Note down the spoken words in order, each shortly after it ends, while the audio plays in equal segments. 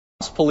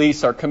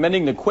police are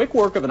commending the quick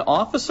work of an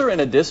officer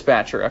and a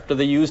dispatcher after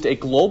they used a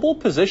global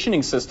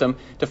positioning system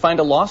to find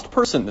a lost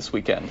person this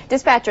weekend.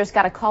 Dispatchers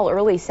got a call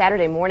early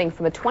Saturday morning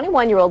from a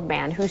 21-year-old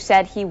man who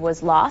said he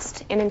was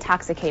lost and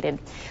intoxicated.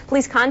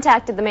 Police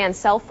contacted the man's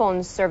cell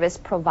phone service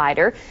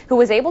provider, who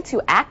was able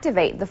to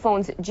activate the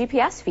phone's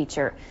GPS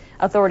feature.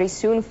 Authorities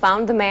soon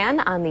found the man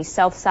on the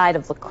south side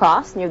of La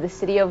Crosse, near the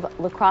City of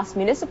La Crosse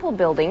municipal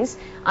buildings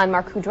on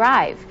Marcoux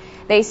Drive.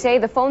 They say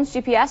the phone's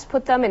GPS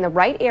put them in the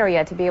right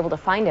area to be able to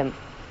find him.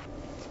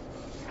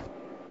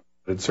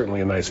 It's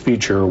certainly a nice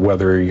feature,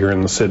 whether you're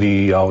in the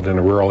city, out in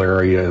a rural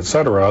area,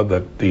 etc.,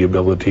 that the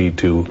ability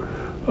to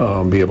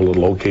be able to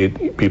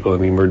locate people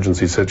in an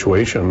emergency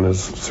situation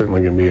is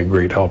certainly going to be a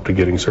great help to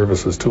getting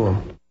services to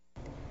them.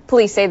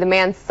 Police say the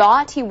man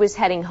thought he was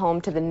heading home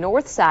to the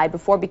north side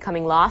before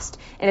becoming lost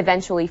and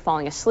eventually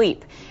falling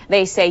asleep.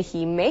 They say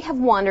he may have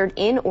wandered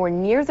in or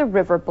near the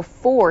river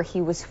before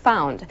he was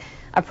found.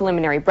 A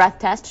preliminary breath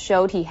test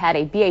showed he had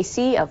a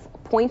BAC of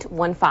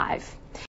 0.15.